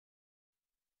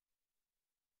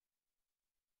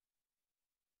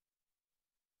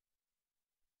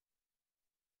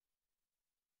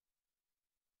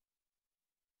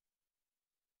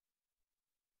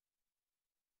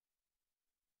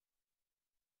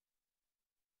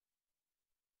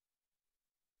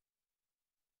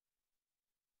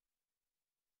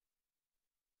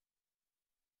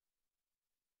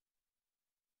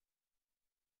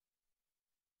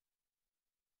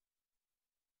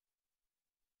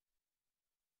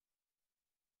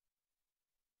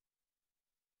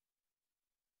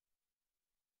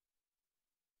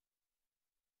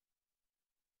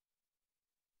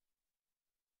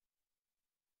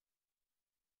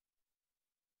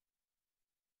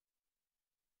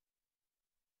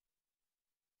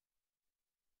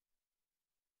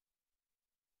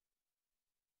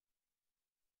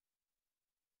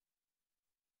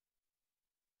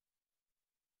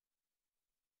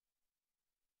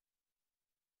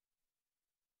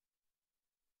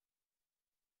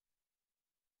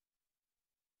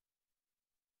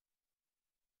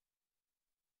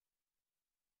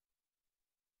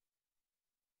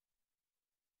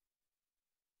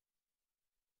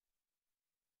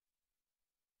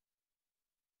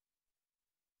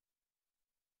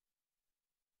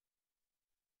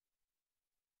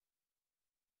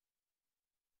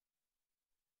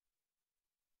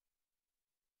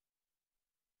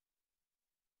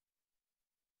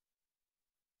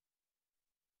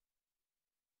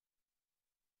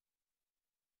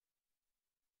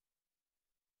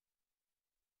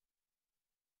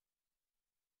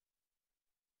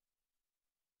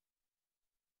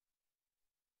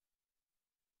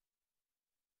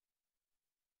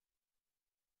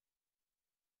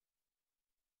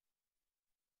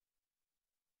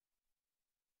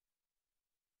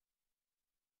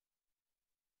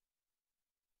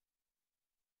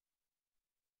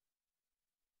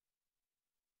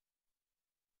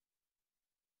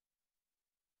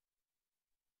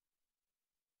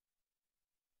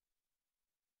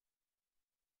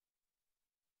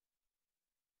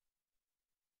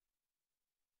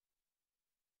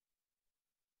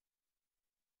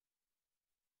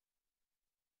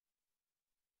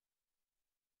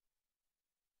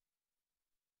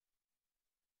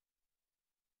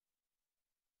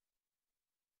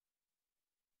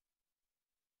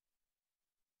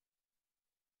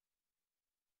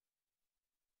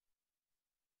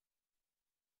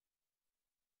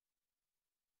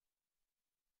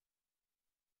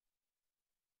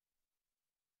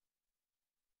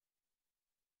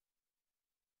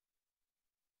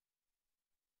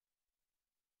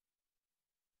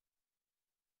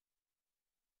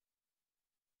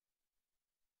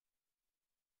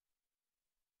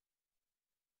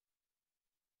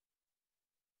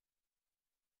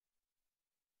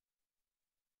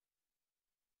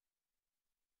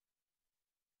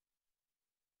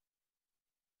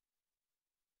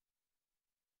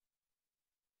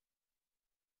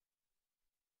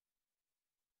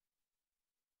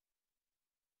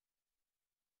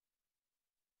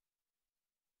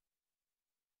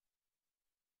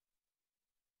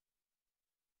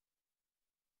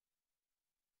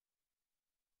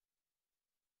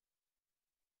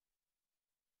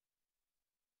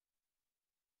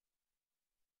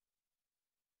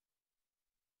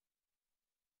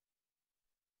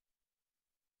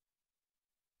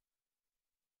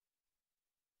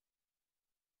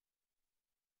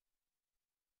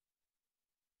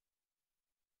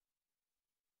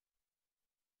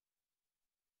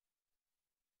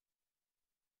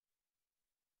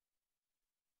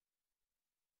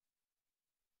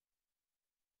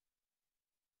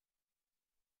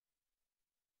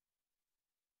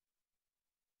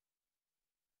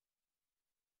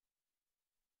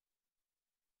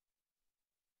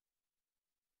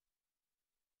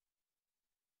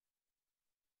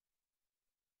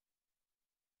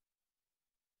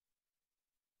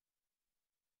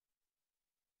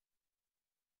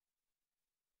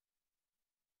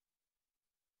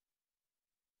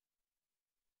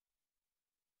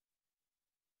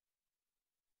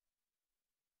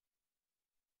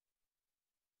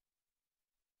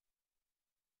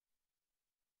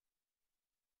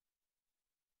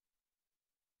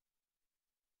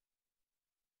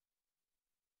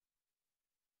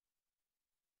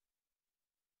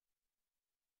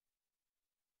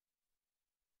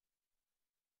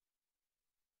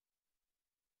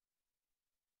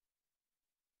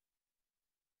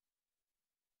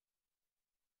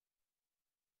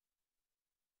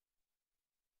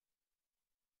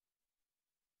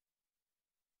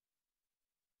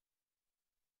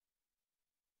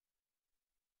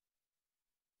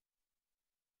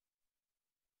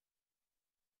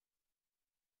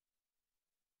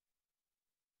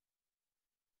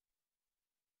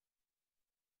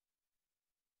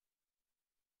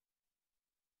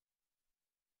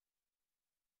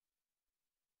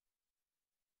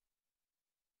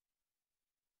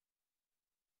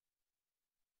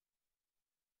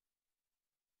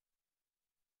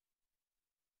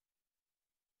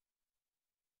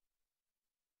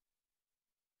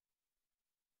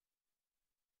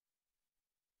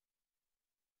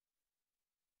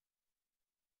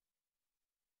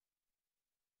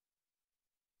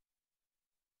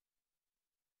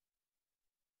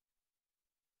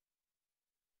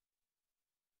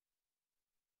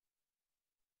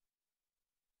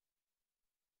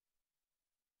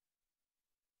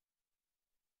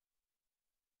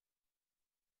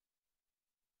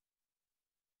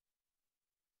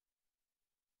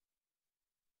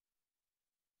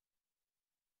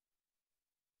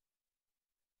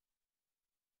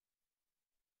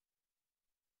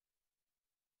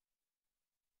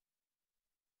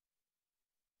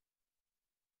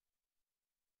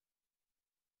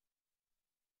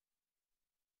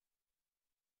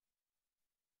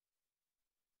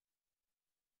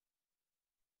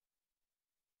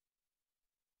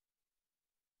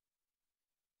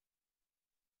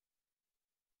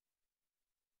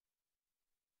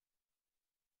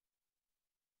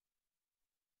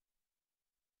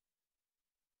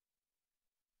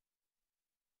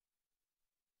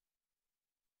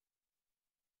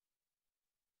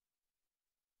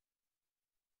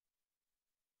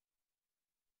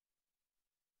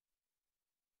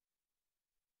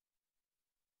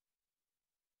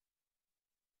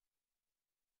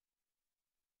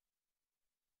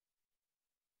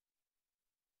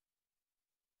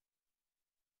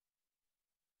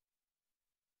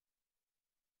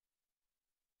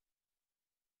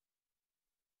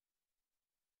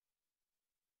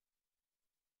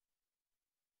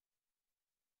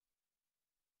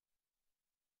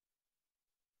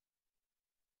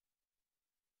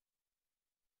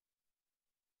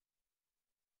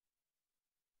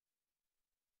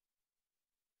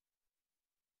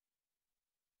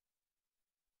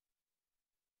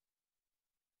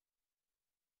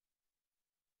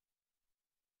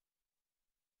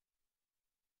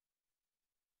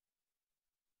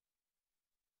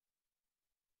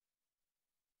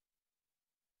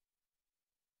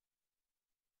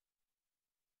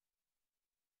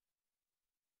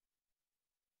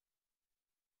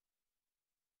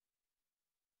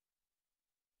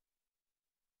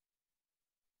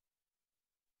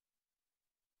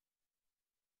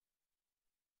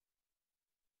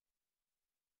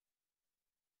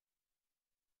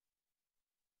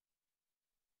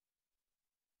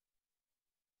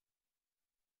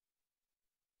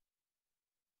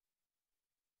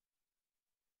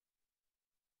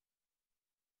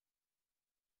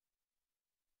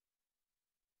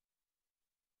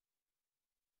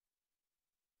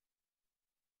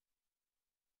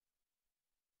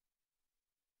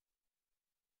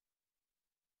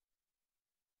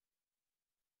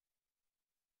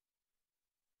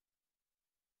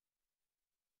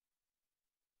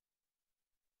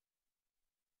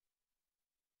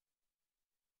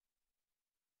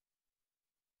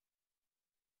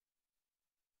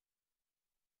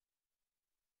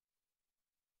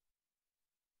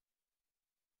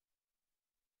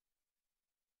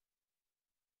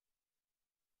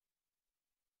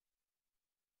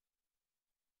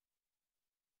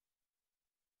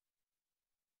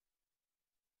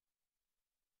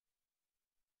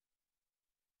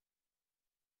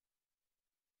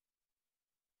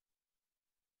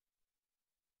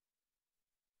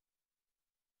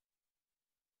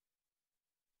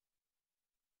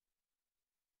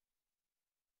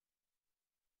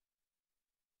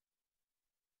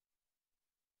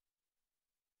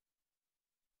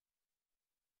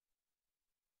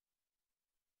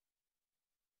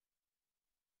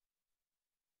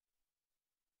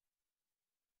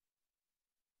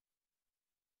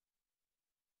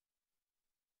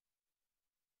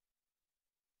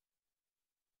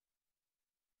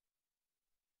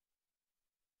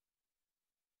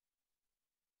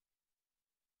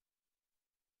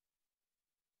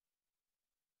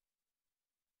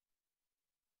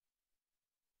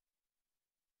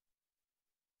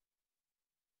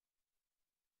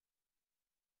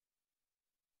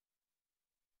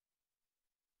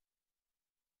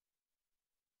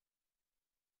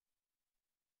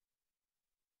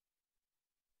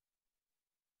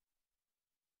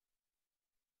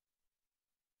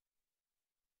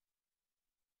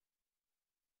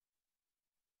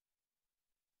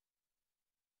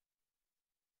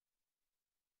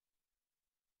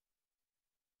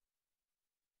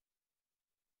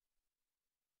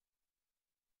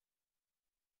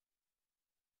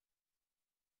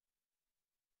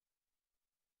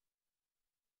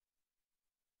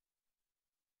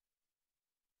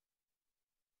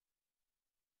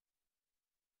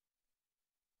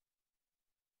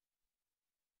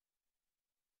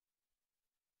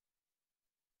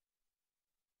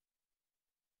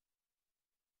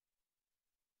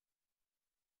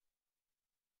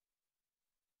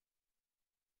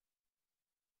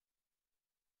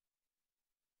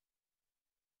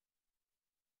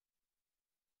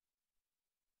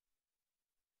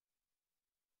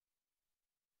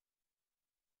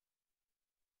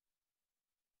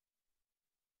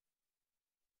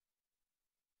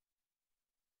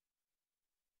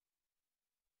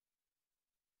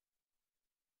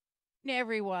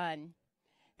Everyone.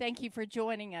 Thank you for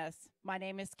joining us. My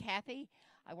name is Kathy.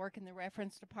 I work in the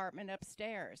reference department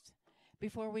upstairs.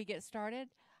 Before we get started,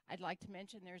 I'd like to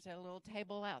mention there's a little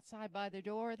table outside by the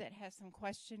door that has some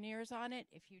questionnaires on it.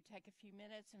 If you take a few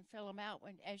minutes and fill them out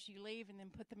as you leave and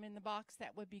then put them in the box,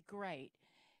 that would be great.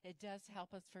 It does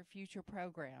help us for future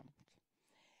programs.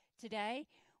 Today,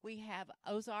 we have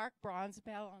Ozark Bronze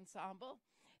Bell Ensemble.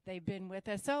 They've been with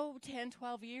us, 10,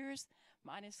 12 years,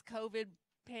 minus COVID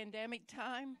pandemic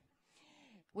time.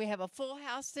 We have a full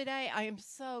house today. I am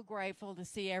so grateful to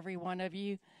see every one of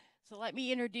you. So let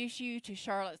me introduce you to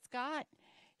Charlotte Scott.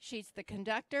 She's the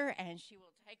conductor, and she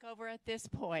will take over at this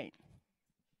point.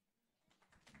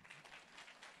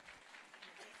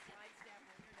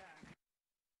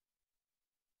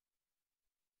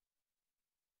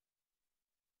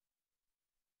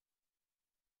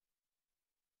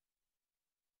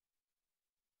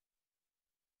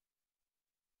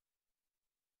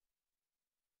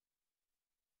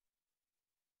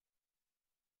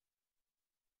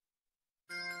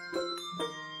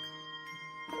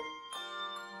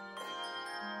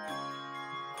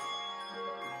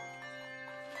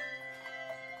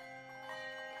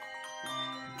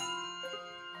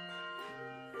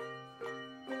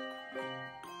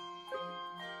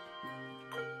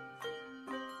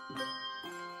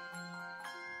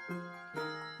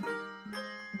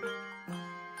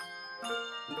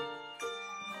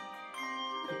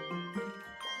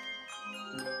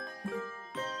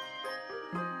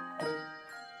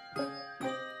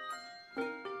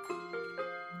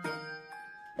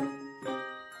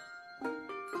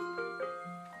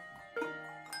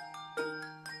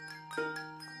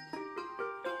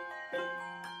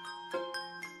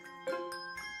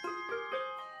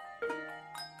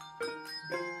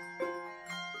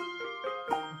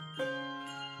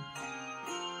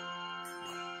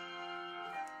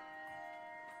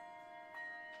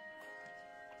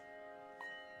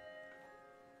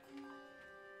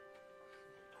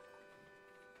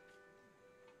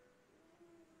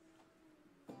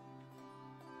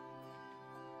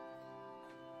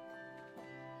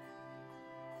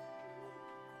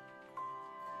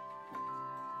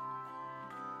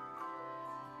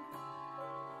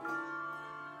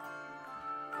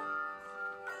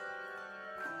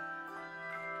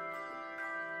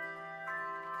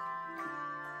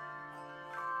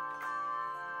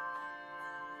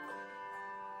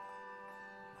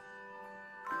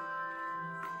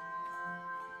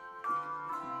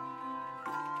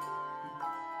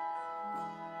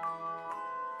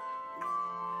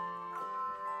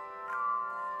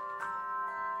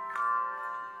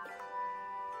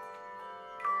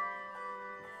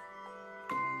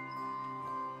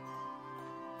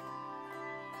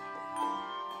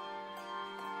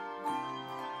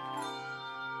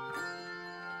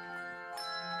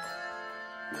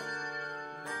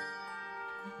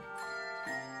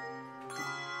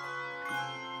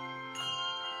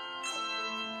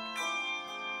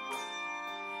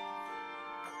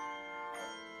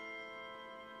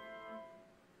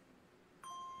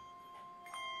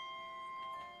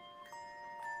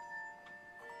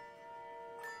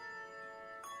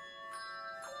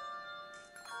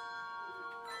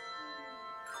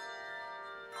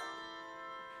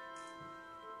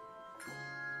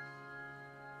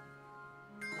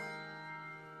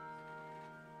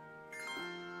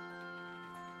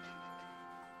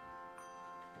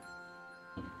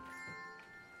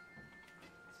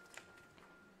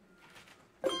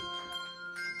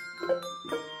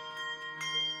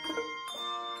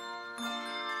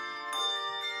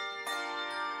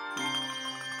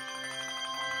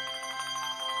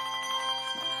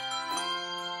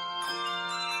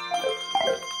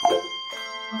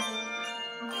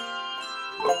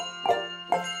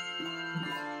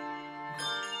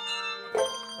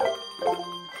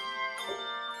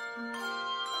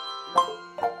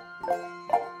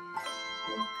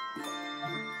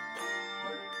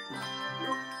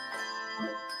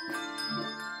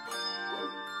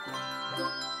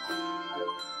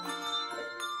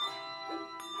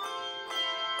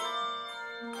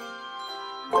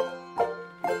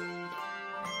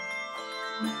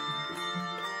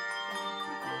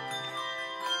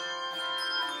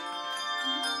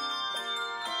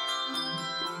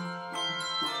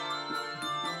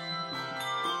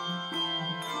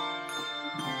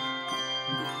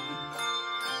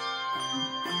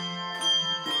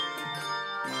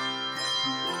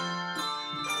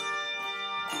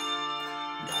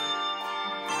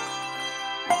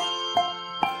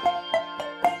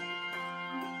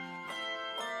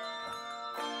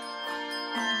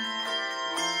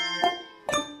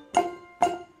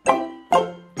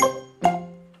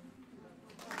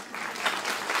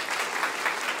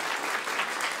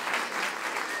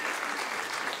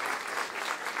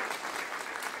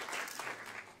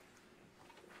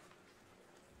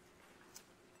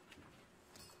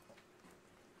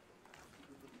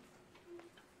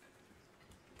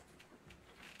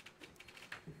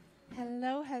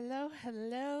 Hello, hello,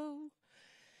 hello.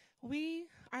 We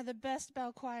are the best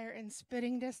bell choir in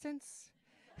spitting distance.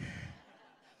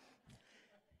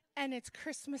 And it's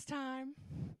Christmas time.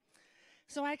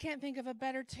 So I can't think of a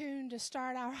better tune to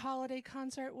start our holiday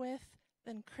concert with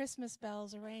than Christmas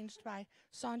Bells, arranged by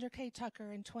Sandra K.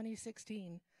 Tucker in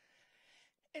 2016.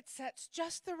 It sets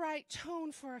just the right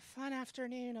tone for a fun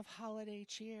afternoon of holiday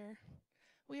cheer.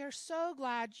 We are so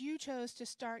glad you chose to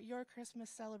start your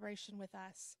Christmas celebration with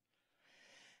us.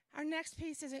 Our next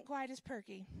piece isn't quite as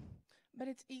perky, but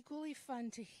it's equally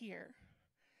fun to hear.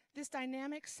 This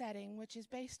dynamic setting, which is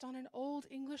based on an old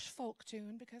English folk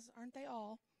tune, because aren't they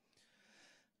all,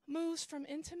 moves from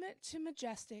intimate to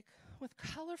majestic with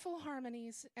colorful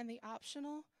harmonies and the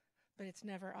optional, but it's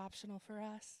never optional for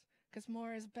us, because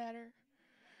more is better,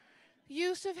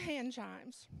 use of hand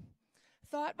chimes,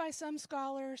 thought by some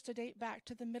scholars to date back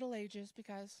to the Middle Ages,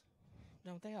 because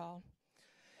don't they all?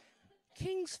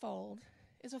 Kingsfold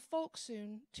is a folk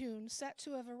tune set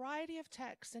to a variety of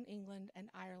texts in England and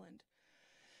Ireland.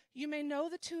 You may know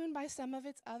the tune by some of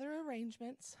its other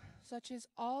arrangements, such as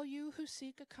All You Who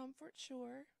Seek a Comfort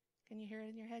Sure. Can you hear it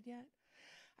in your head yet?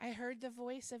 I heard the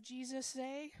voice of Jesus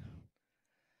say,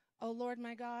 O Lord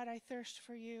my God, I thirst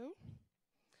for you.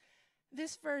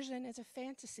 This version is a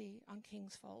fantasy on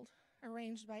Kingsfold,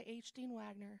 arranged by H. Dean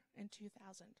Wagner in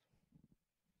 2000.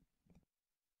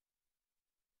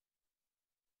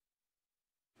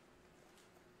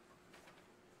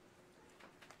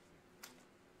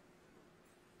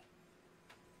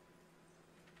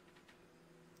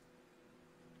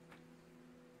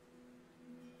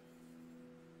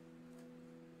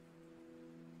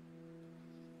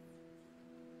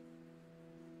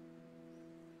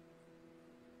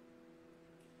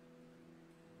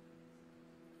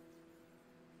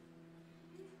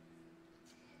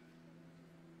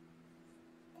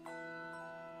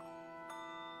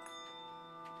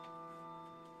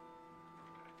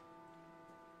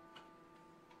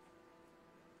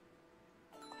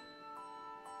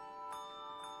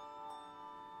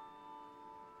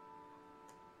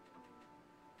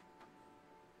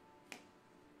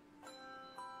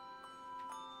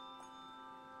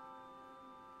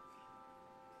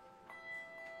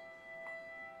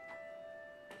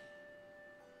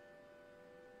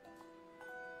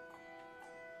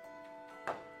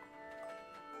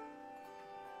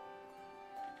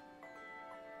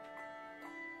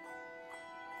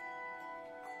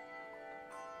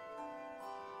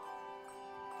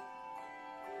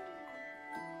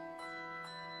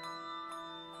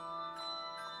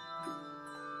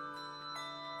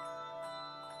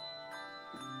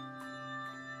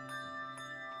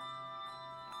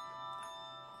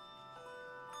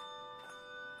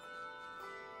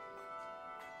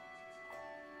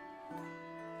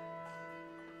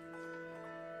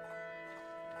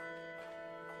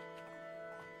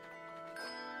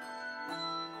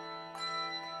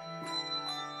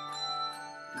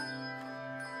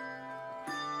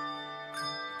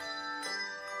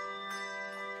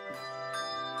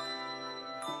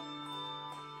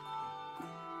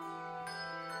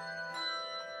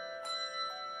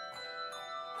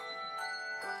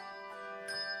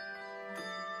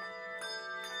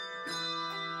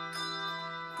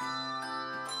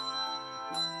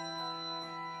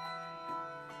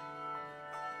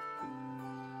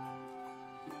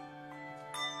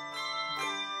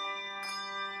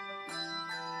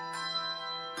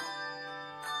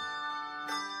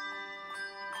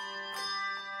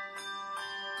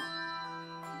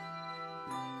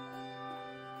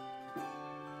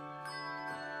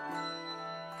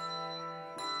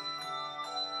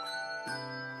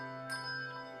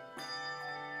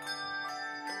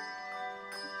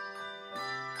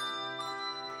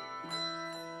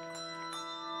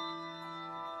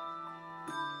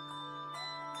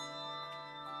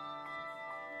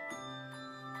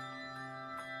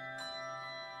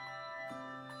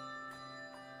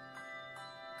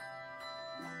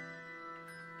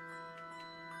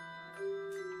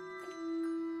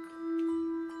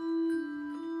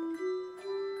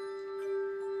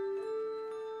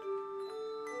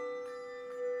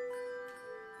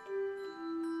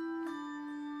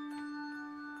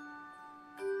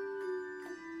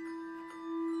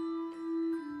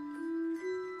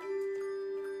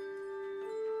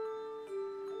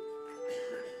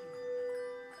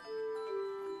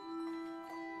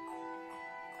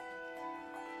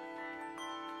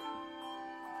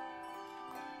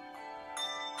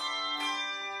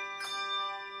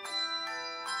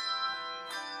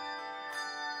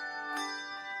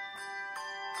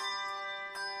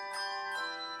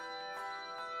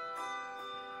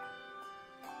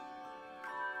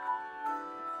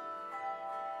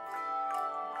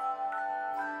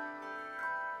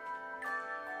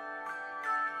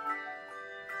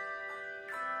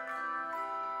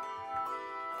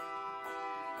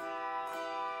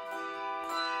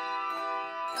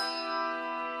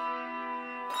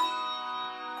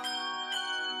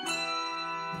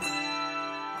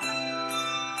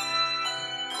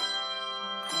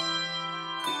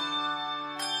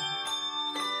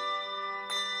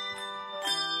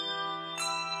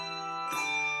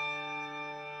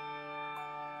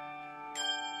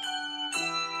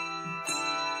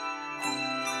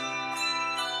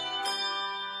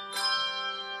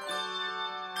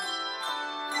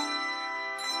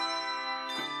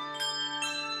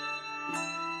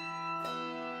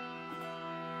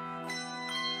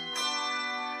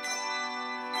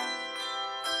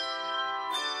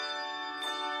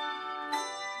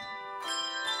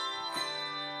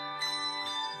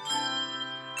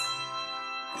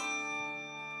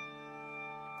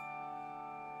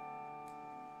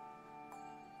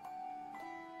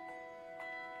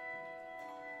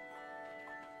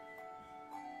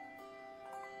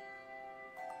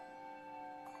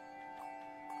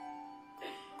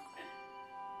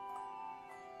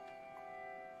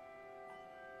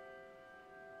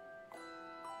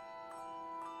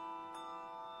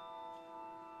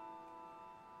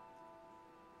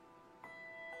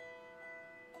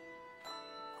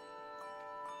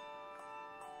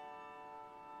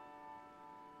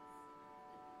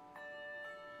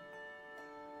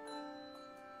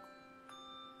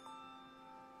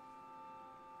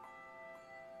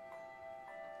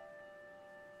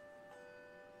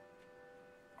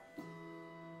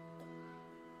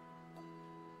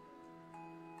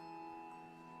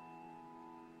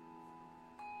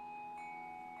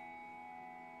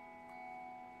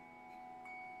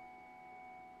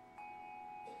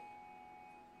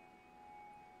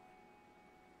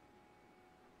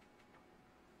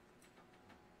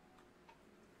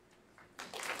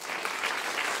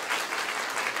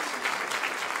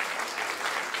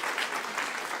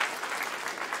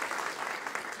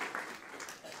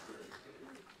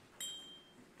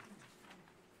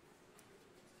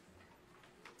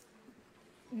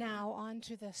 Now on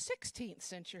to the 16th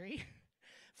century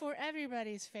for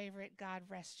everybody's favorite God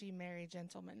Rest Ye Merry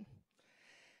Gentlemen.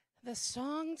 The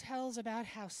song tells about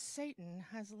how Satan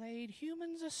has laid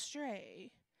humans astray,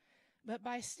 but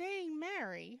by staying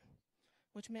merry,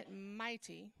 which meant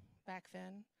mighty back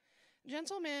then,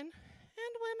 gentlemen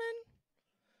and women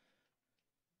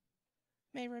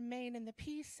may remain in the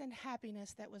peace and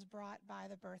happiness that was brought by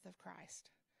the birth of Christ.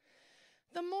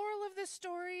 The moral of this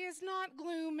story is not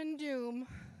gloom and doom,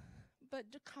 but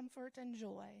comfort and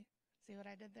joy. See what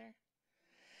I did there?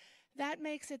 That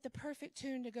makes it the perfect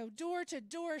tune to go door to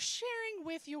door sharing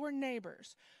with your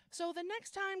neighbors. So the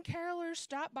next time carolers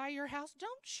stop by your house,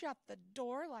 don't shut the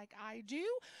door like I do.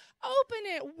 Open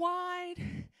it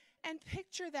wide and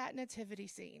picture that nativity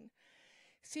scene.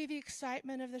 See the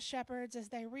excitement of the shepherds as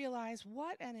they realize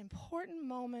what an important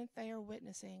moment they are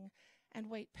witnessing, and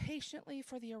wait patiently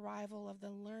for the arrival of the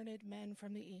learned men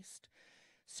from the east,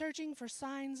 searching for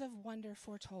signs of wonder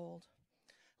foretold.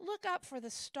 Look up for the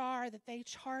star that they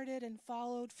charted and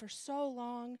followed for so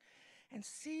long, and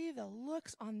see the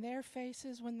looks on their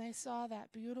faces when they saw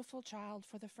that beautiful child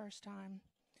for the first time.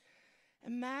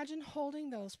 Imagine holding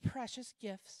those precious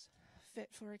gifts fit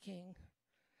for a king.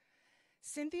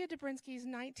 Cynthia Dobrinsky's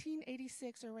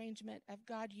 1986 arrangement of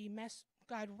God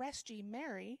Rest Ye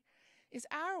Merry is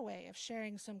our way of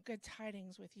sharing some good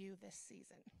tidings with you this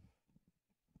season.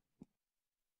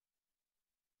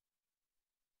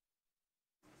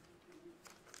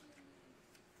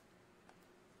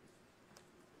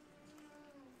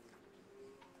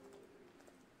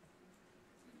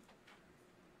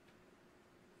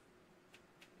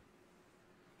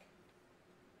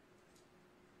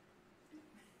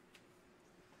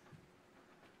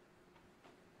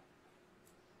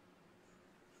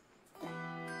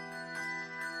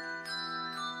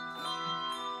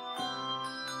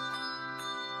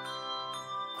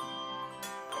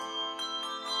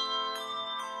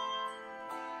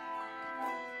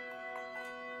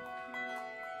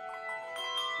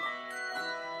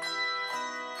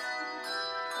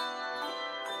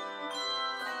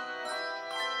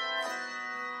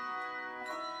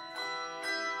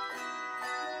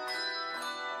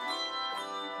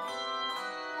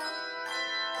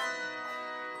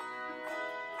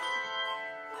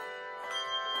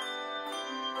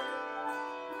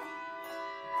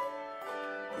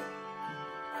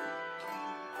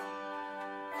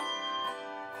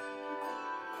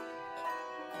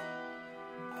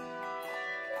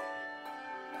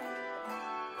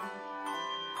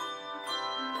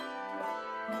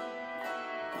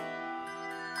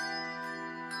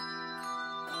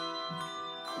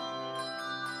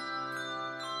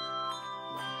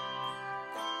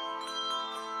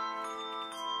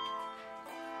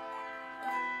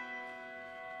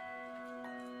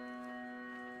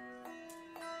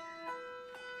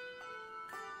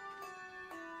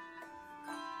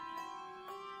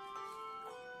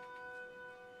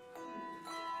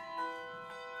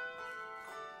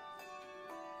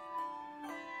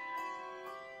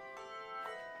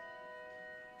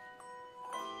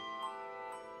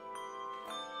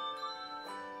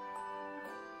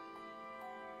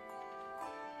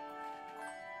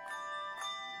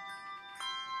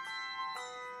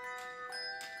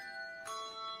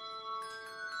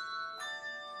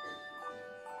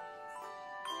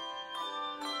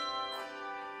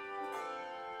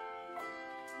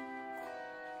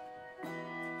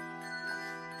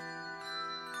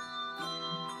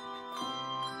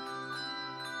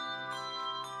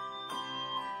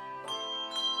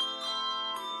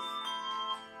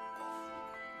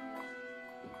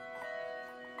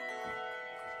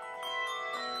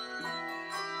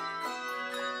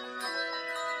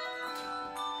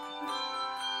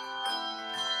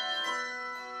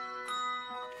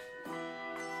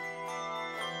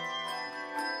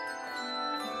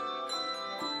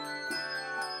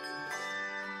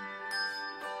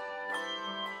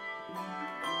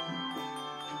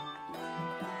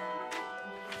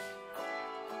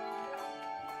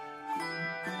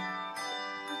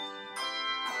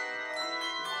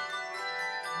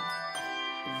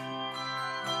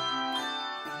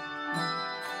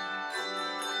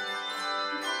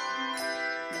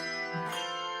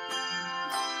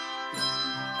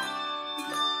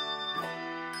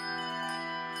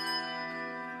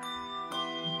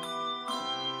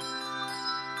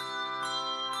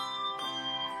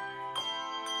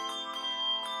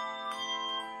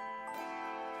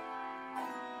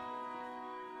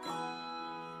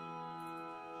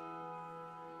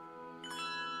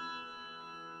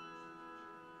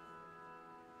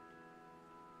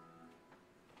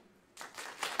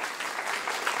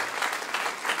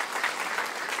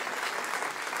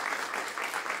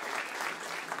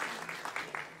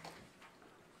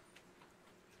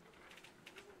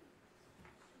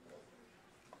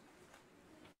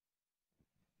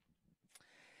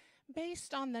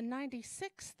 based on the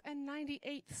 96th and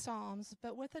 98th Psalms,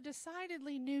 but with a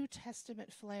decidedly New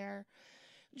Testament flair.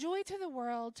 Joy to the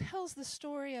World tells the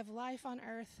story of life on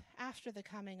earth after the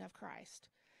coming of Christ.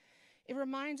 It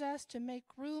reminds us to make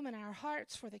room in our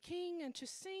hearts for the King and to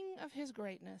sing of his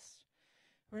greatness.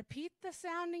 Repeat the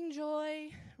sounding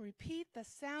joy, repeat the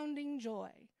sounding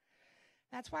joy.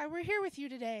 That's why we're here with you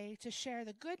today to share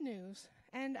the good news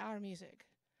and our music.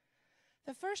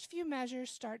 The first few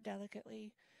measures start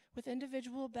delicately, with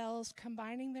individual bells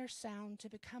combining their sound to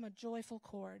become a joyful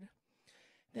chord.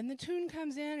 Then the tune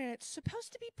comes in and it's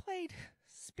supposed to be played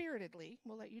spiritedly.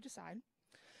 We'll let you decide.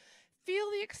 Feel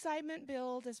the excitement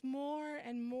build as more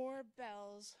and more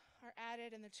bells are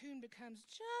added and the tune becomes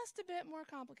just a bit more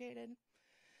complicated.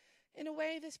 In a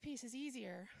way, this piece is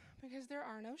easier because there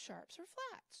are no sharps or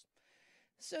flats.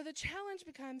 So the challenge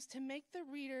becomes to make the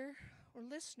reader or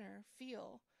listener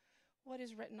feel what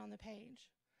is written on the page.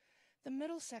 The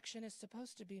middle section is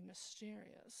supposed to be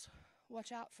mysterious.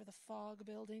 Watch out for the fog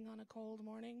building on a cold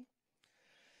morning.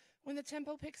 When the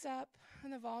tempo picks up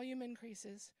and the volume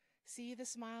increases, see the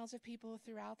smiles of people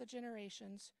throughout the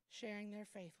generations sharing their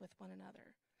faith with one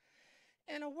another.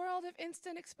 In a world of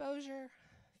instant exposure,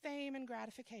 fame, and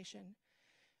gratification,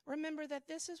 remember that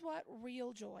this is what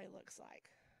real joy looks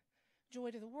like. Joy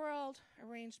to the World,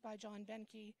 arranged by John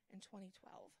Benke in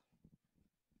 2012.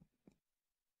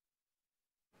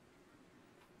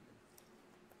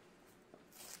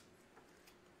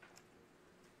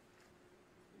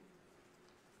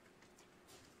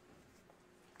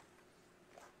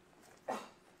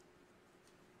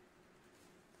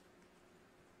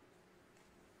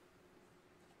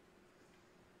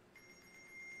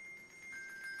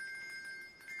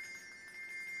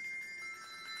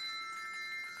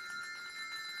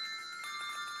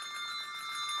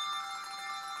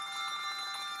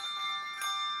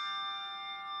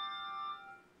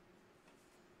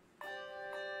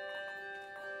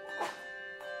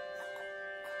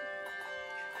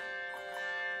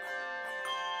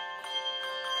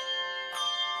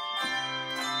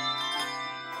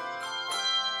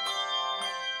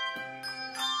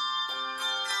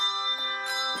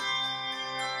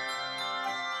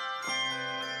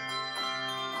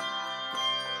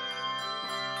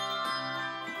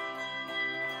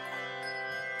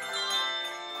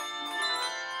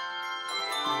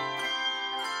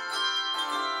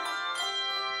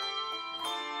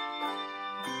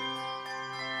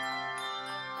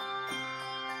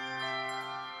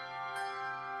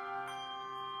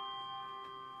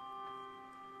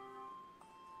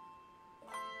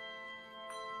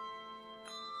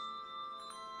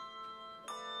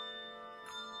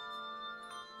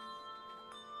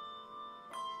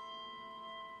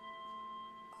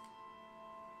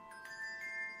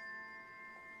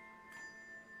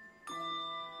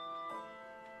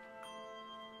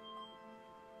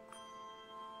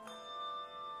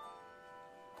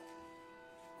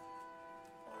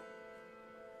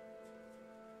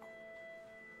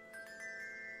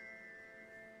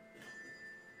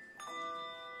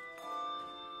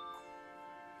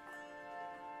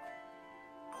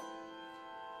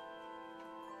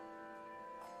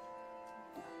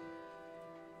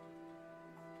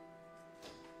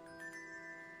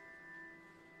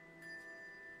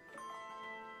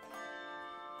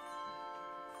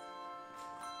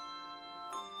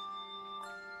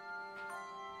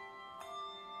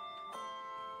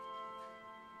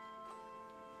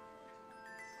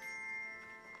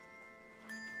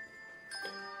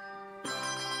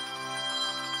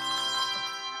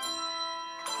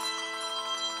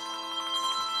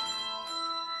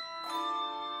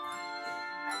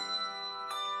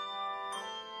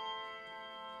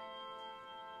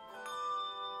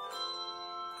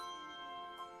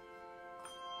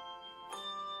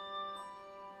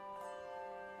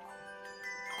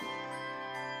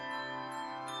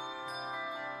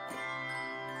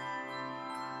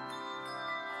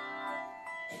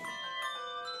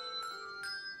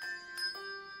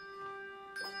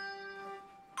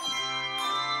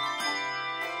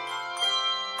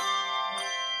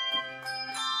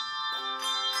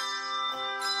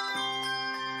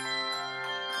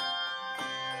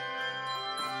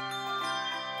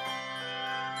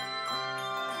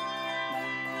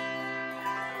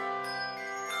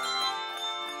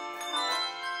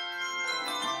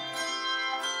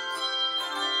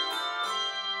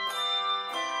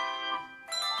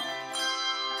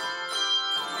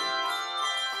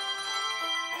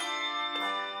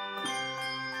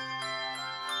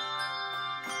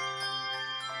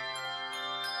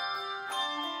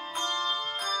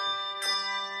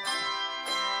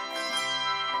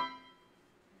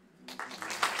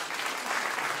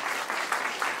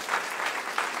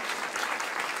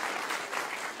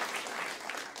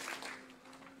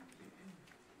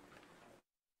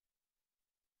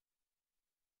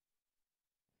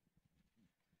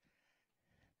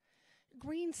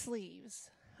 Green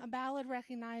Sleeves, a ballad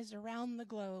recognized around the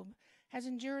globe, has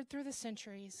endured through the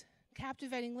centuries,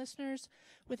 captivating listeners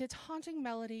with its haunting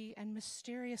melody and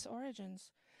mysterious origins.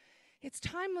 Its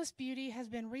timeless beauty has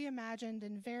been reimagined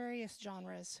in various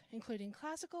genres, including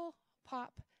classical,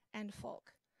 pop, and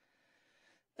folk.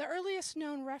 The earliest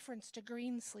known reference to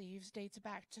green sleeves dates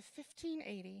back to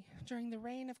 1580 during the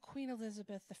reign of Queen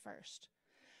Elizabeth I.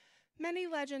 Many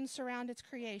legends surround its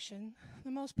creation,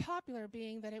 the most popular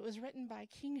being that it was written by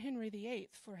King Henry VIII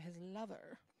for his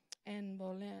lover, Anne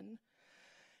Boleyn.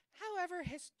 However,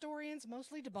 historians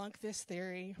mostly debunk this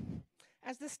theory,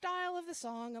 as the style of the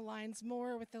song aligns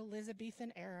more with the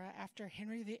Elizabethan era after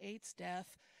Henry VIII's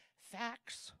death.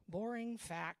 Facts, boring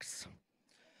facts.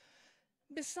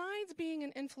 Besides being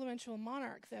an influential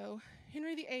monarch, though,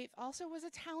 Henry VIII also was a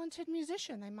talented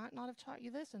musician. They might not have taught you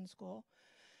this in school.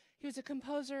 He was a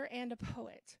composer and a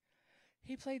poet.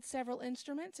 He played several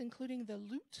instruments, including the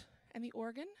lute and the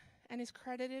organ, and is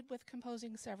credited with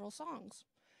composing several songs.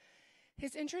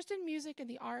 His interest in music and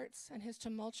the arts and his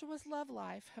tumultuous love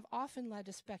life have often led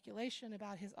to speculation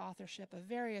about his authorship of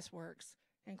various works,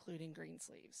 including Green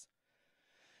Sleeves.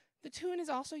 The tune is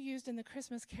also used in the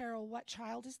Christmas carol What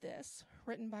Child Is This?,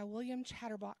 written by William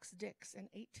Chatterbox Dix in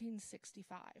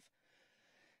 1865.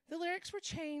 The lyrics were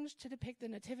changed to depict the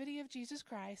nativity of Jesus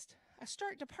Christ, a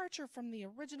stark departure from the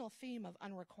original theme of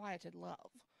unrequited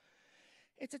love.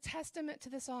 It's a testament to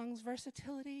the song's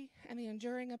versatility and the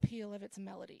enduring appeal of its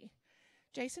melody.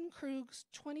 Jason Krug's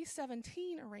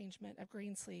 2017 arrangement of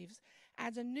Green Sleeves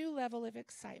adds a new level of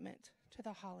excitement to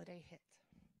the holiday hit.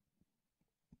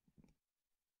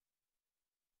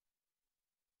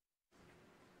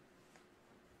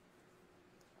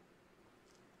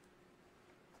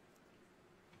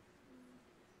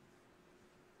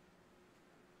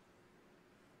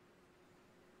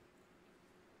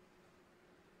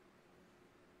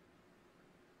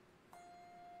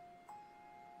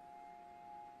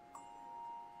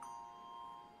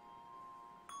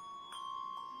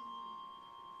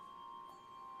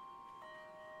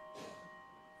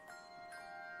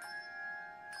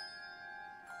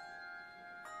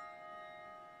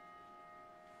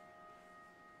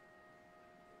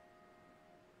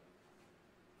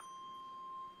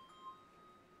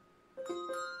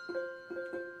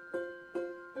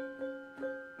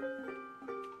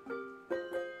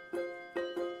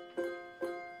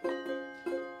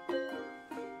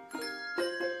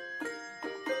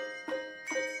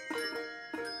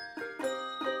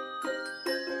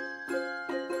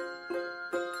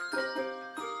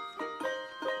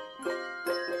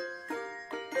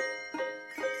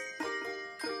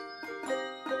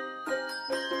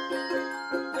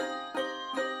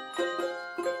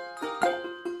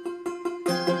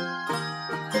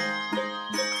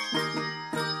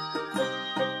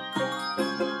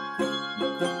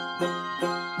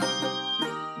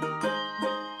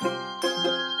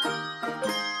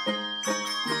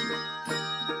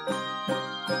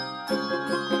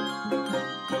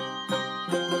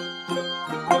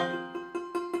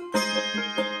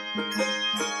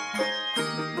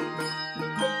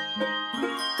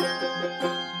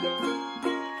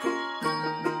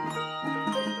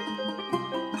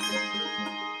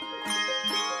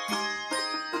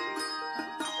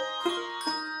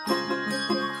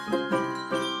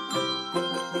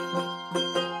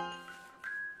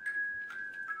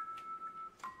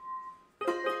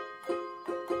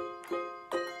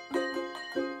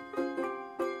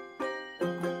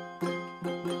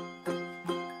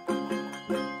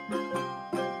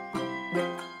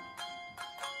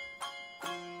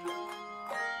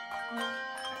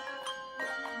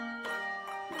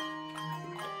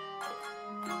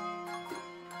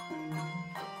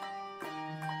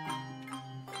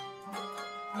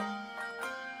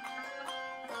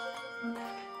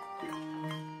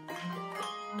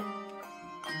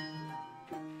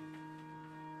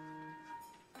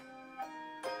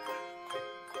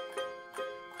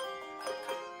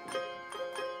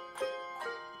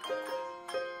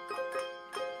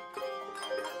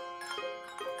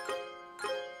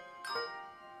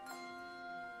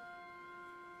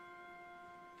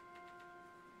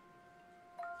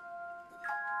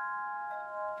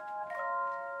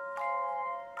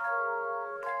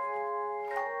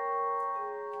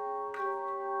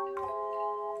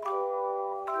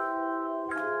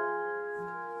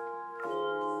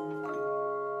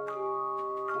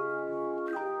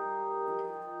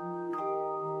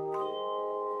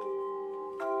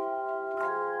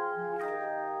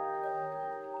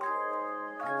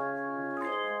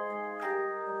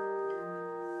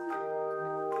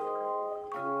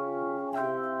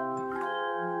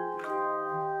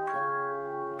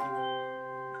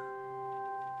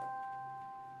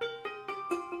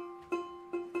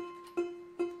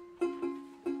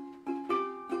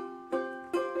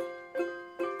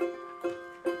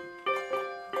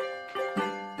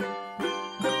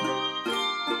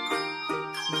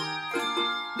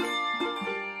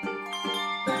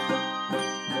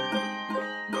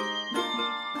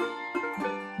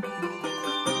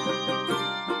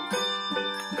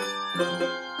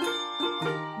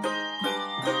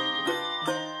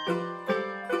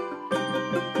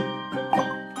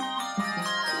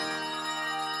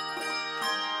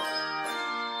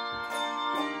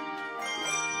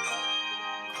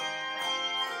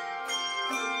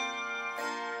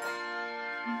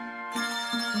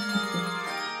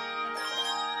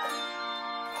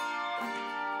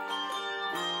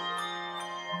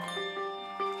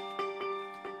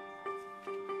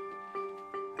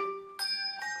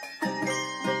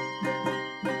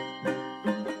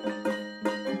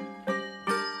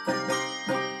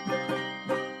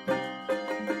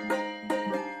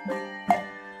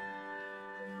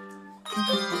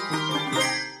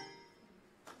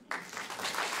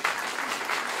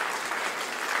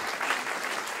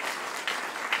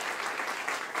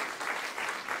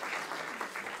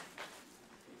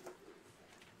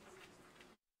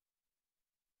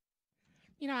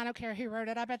 You know, I don't care who wrote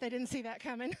it. I bet they didn't see that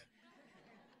coming.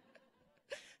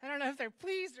 I don't know if they're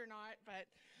pleased or not,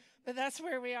 but that's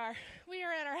where we are. We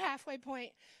are at our halfway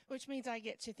point, which means I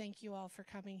get to thank you all for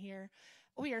coming here.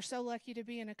 We are so lucky to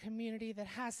be in a community that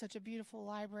has such a beautiful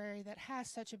library, that has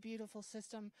such a beautiful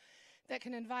system, that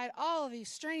can invite all of these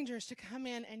strangers to come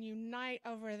in and unite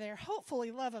over their,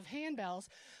 hopefully, love of handbells,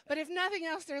 but if nothing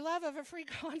else, their love of a free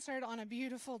concert on a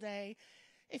beautiful day.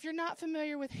 If you're not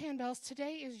familiar with handbells,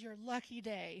 today is your lucky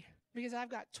day, because I've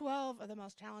got 12 of the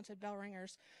most talented bell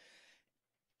ringers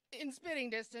in spitting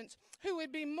distance who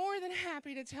would be more than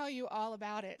happy to tell you all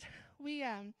about it.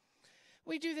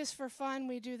 We do this for fun.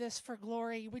 We do this for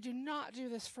glory. We do not do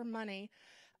this for money,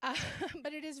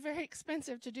 but it is very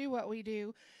expensive to do what we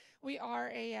do. We are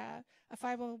a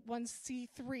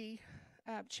 501c3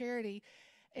 charity.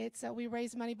 We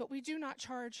raise money, but we do not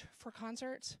charge for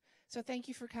concerts. So thank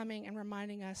you for coming and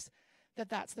reminding us that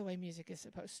that's the way music is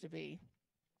supposed to be.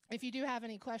 If you do have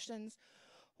any questions,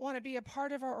 want to be a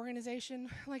part of our organization,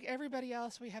 like everybody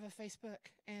else, we have a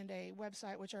Facebook and a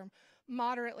website which are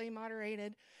moderately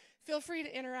moderated. Feel free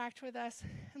to interact with us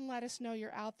and let us know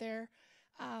you're out there.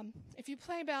 If you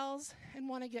play bells and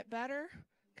want to get better,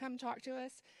 come talk to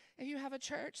us. If you have a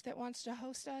church that wants to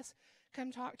host us,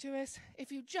 come talk to us.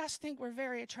 If you just think we're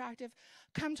very attractive,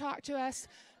 come talk to us,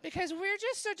 because we're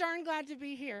just so darn glad to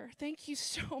be here. Thank you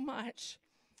so much.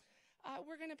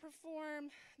 We're going to perform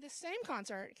the same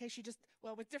concert, in case you just,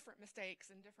 well, with different mistakes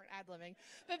and different ad-libbing,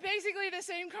 but basically the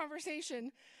same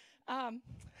conversation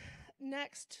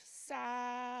next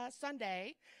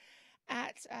Sunday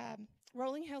at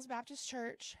Rolling Hills Baptist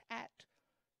Church at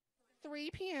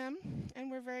 3 p.m., and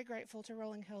we're very grateful to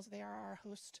Rolling Hills. They are our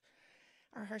host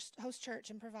church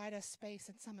and provide us space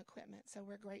and some equipment, so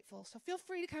we're grateful. So feel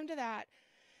free to come to that.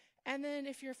 And then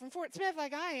if you're from Fort Smith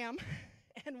like I am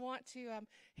and want to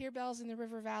hear bells in the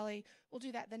River Valley, we'll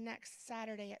do that the next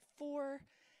Saturday at 4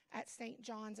 at St.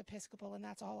 John's Episcopal, and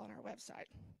that's all on our website.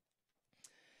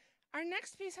 Our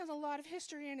next piece has a lot of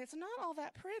history, and it's not all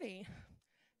that pretty.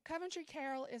 Coventry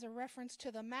Carol is a reference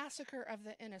to the massacre of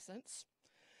the innocents,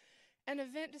 an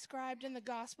event described in the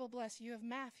Gospel, bless you, of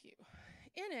Matthew.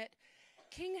 In it,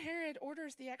 King Herod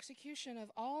orders the execution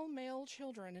of all male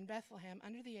children in Bethlehem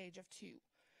under the age of 2.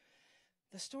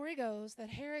 The story goes that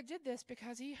Herod did this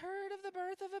because he heard of the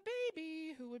birth of a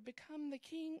baby who would become the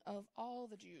king of all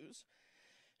the Jews,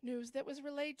 news that was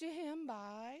relayed to him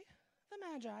by the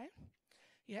Magi.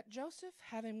 Yet Joseph,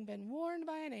 having been warned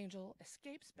by an angel,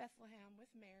 escapes Bethlehem with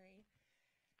Mary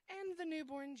and the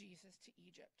newborn Jesus to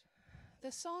Egypt.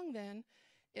 The song, then,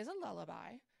 is a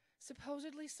lullaby,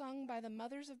 supposedly sung by the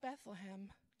mothers of Bethlehem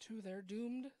to their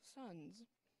doomed sons.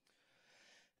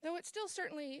 Though it still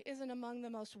certainly isn't among the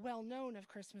most well-known of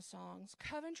Christmas songs,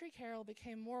 Coventry Carol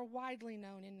became more widely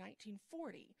known in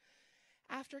 1940,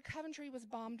 after Coventry was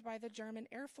bombed by the German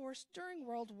Air Force during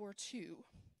World War II.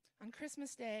 On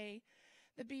Christmas Day,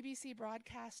 the BBC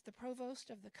broadcast the provost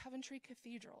of the Coventry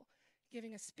Cathedral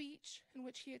giving a speech in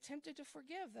which he attempted to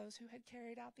forgive those who had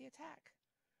carried out the attack.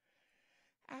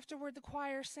 Afterward, the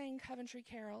choir sang Coventry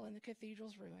Carol in the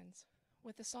cathedral's ruins,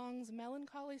 with the song's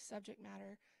melancholy subject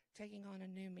matter taking on a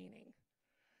new meaning.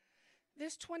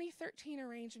 This 2013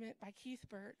 arrangement by Keith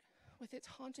Burt, with its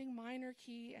haunting minor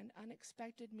key and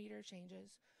unexpected meter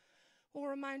changes, will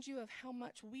remind you of how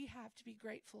much we have to be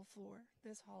grateful for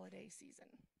this holiday season.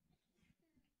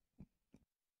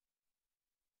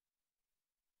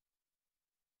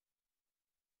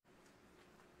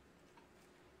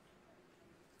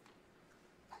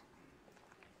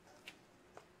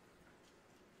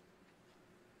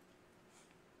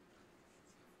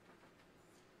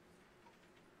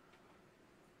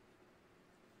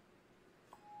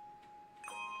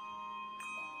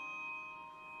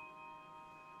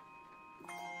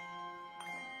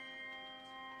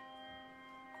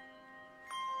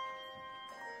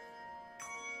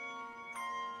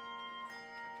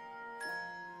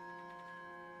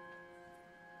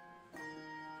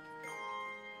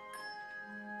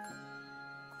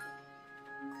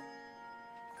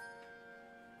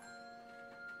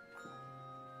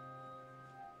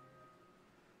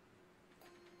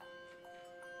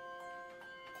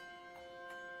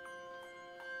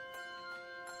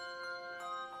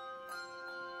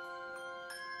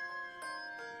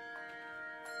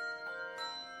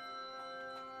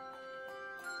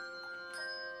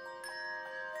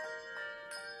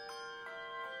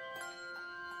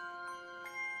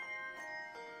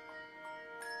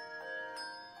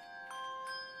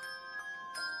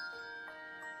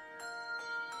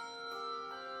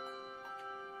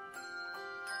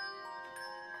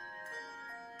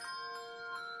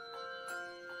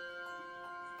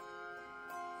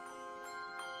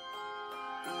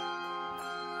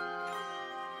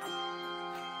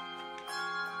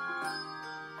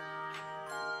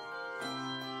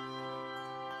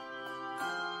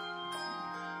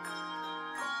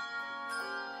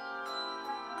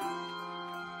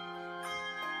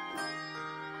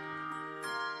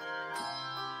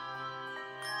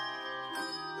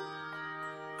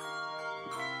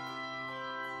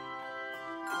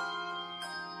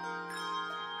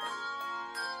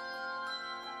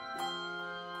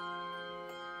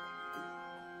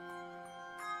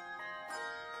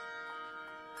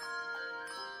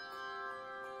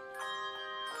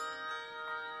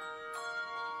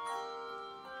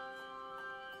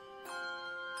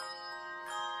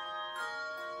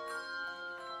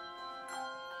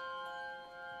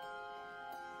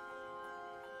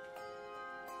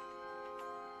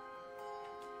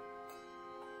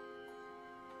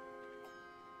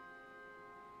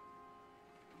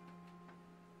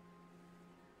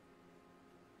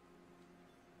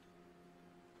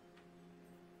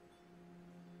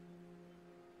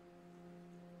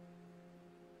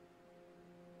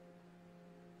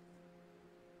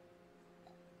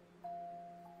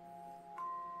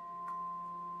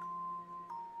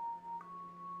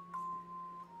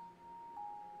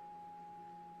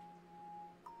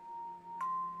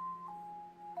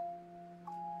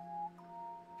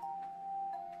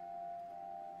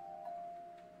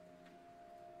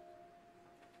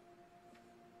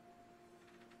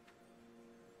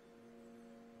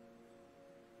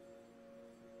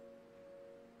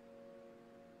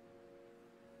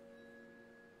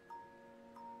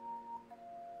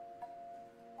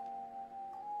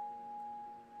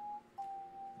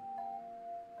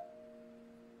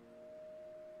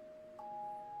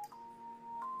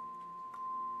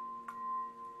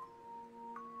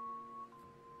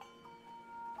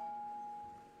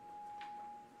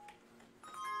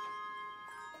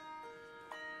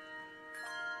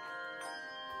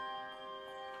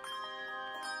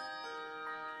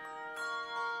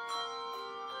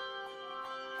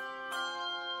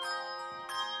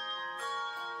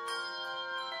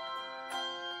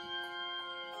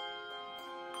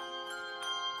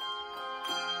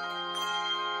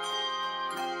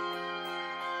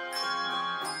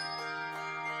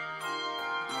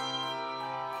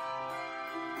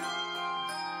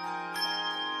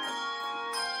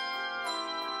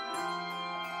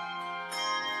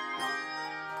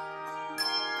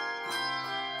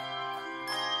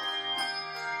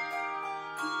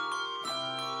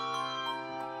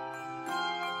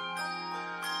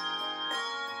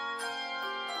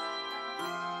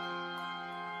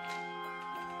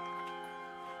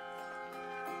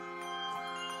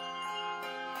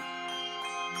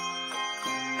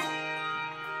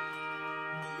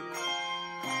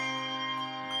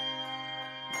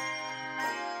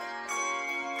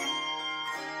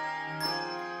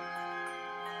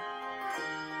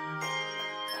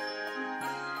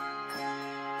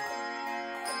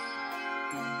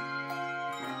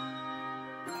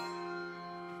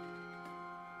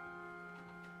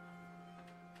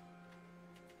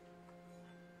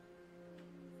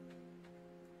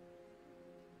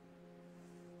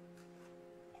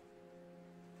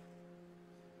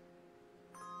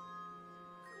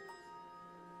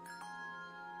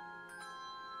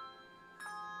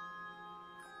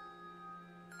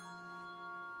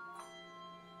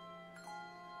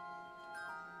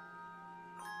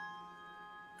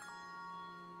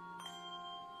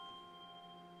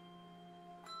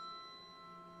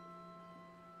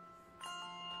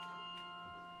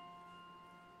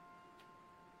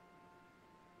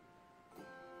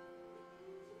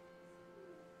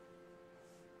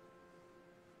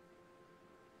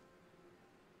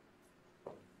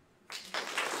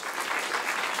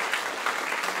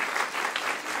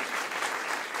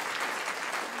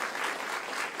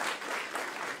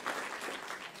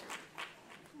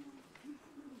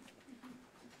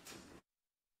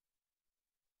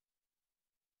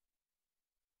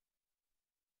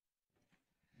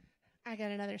 I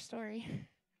got another story.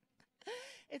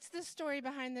 It's the story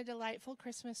behind the delightful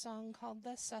Christmas song called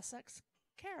the Sussex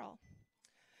Carol.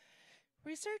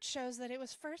 Research shows that it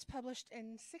was first published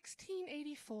in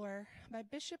 1684 by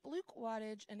Bishop Luke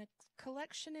Wattage in a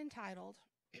collection entitled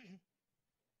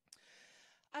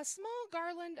A Small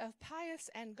Garland of Pious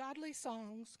and Godly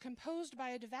Songs Composed by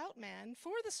a Devout Man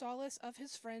for the Solace of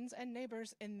His Friends and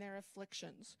Neighbors in Their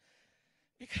Afflictions.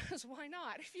 Because why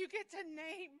not? If you get to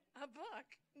name a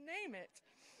book, name it.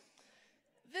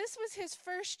 This was his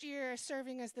first year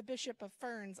serving as the Bishop of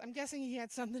Ferns. I'm guessing he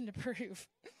had something to prove.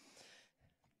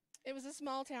 It was a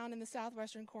small town in the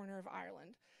southwestern corner of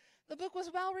Ireland. The book was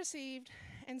well received,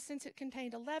 and since it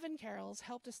contained 11 carols,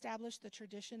 helped establish the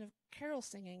tradition of carol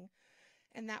singing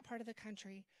in that part of the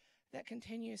country that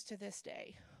continues to this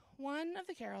day. One of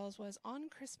the carols was On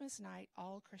Christmas Night,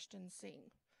 All Christians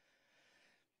Sing.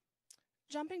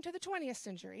 Jumping to the 20th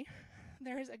century,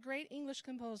 there is a great English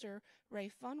composer,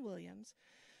 Ralph Vaughan Williams,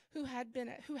 who had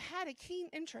a keen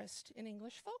interest in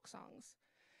English folk songs.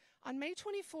 On May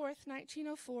 24th,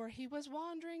 1904, he was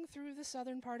wandering through the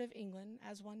southern part of England,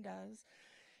 as one does,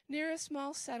 near a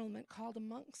small settlement called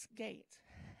Monk's Gate,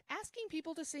 asking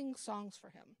people to sing songs for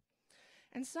him.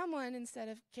 And someone, instead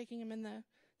of kicking him in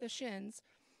the shins,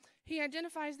 he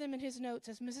identifies them in his notes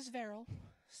as Mrs. Verrill,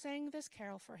 sang this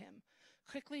carol for him.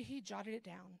 Quickly, he jotted it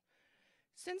down.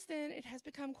 Since then, it has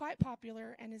become quite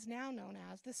popular and is now known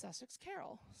as the Sussex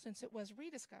Carol, since it was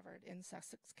rediscovered in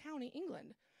Sussex County,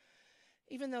 England,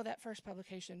 even though that first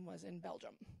publication was in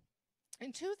Belgium.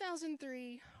 In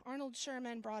 2003, Arnold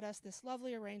Sherman brought us this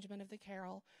lovely arrangement of the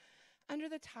carol under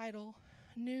the title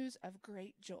News of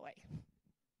Great Joy.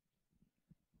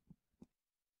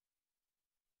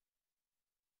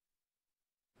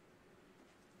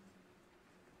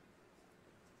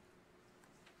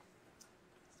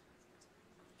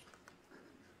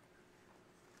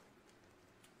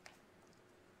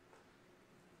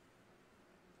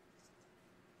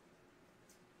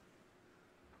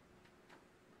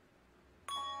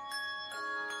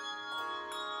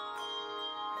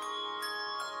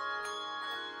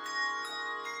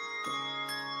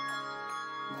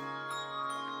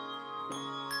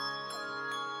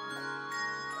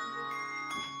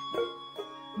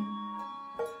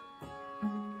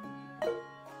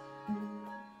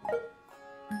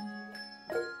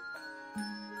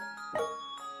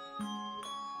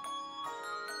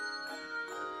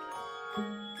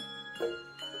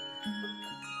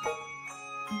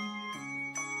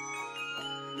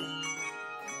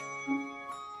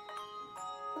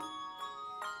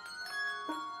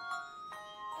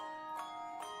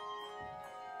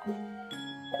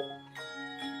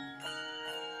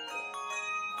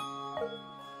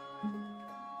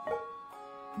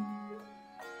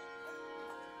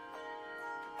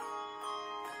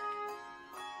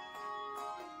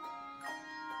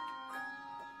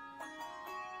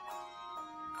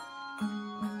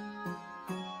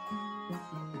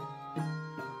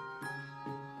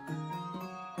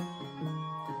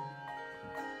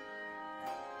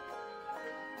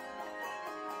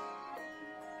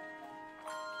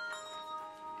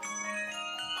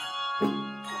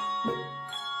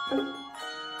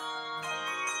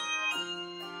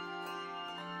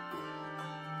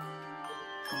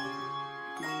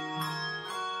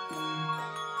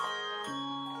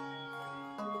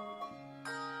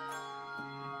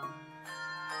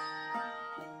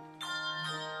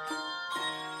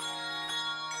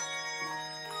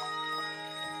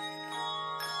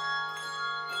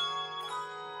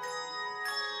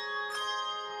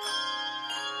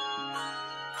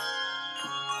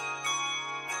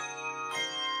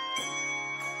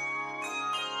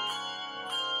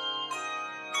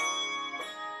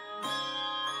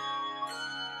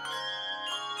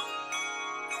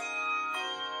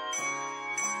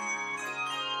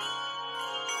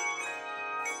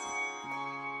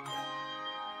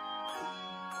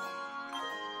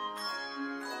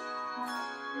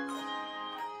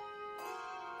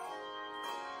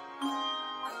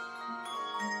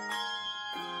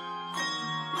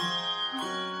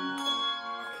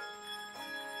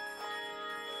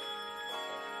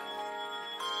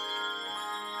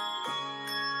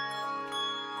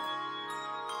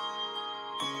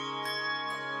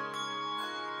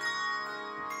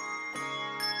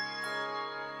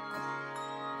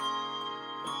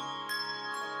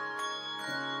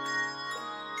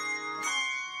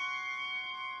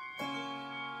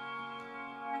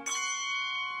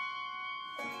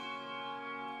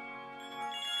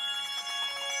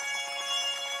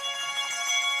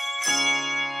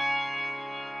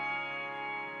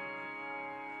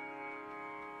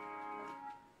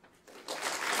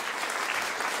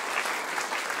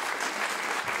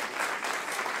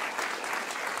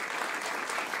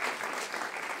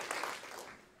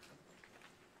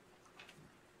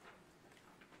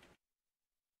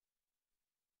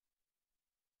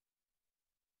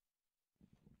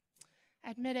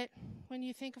 Admit it, when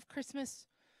you think of Christmas,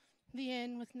 the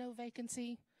inn with no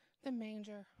vacancy, the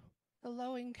manger, the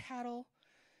lowing cattle,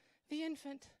 the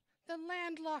infant, the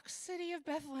landlocked city of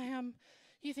Bethlehem,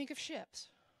 you think of ships,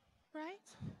 right?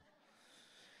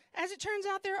 As it turns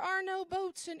out, there are no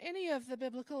boats in any of the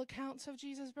biblical accounts of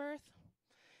Jesus' birth.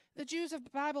 The Jews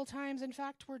of Bible times, in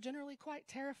fact, were generally quite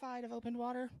terrified of open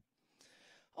water.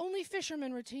 Only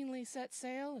fishermen routinely set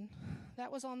sail, and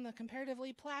that was on the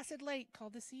comparatively placid lake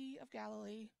called the Sea of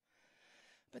Galilee.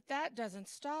 But that doesn't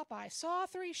stop I Saw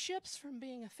Three Ships from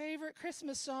being a favorite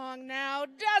Christmas song, now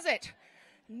does it?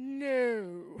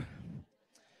 No.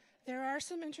 There are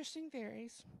some interesting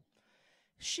theories.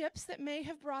 Ships that may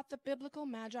have brought the biblical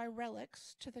Magi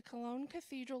relics to the Cologne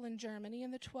Cathedral in Germany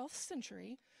in the 12th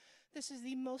century. This is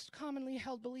the most commonly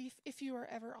held belief if you are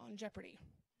ever on Jeopardy!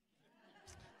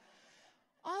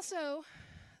 Also,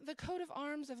 the coat of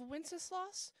arms of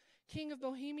Wenceslaus, King of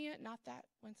Bohemia, not that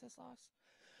Wenceslaus,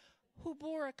 who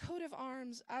bore a coat of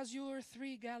arms azure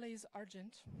 3 galleys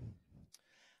argent.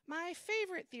 My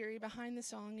favorite theory behind the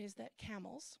song is that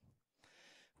camels,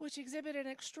 which exhibit an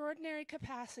extraordinary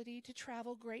capacity to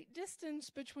travel great distance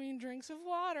between drinks of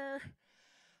water,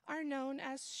 are known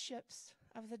as ships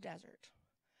of the desert.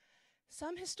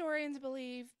 Some historians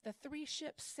believe the 3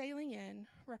 ships sailing in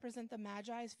represent the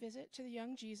Magi's visit to the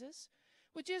young Jesus,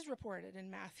 which is reported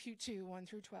in Matthew 2, 1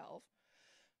 through 12.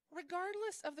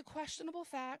 Regardless of the questionable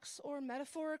facts or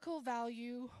metaphorical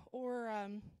value or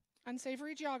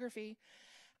unsavory geography,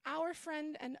 our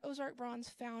friend and Ozark Bronze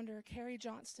founder, Carrie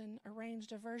Johnston,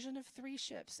 arranged a version of 3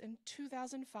 ships in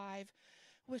 2005,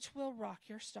 which will rock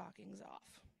your stockings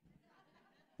off.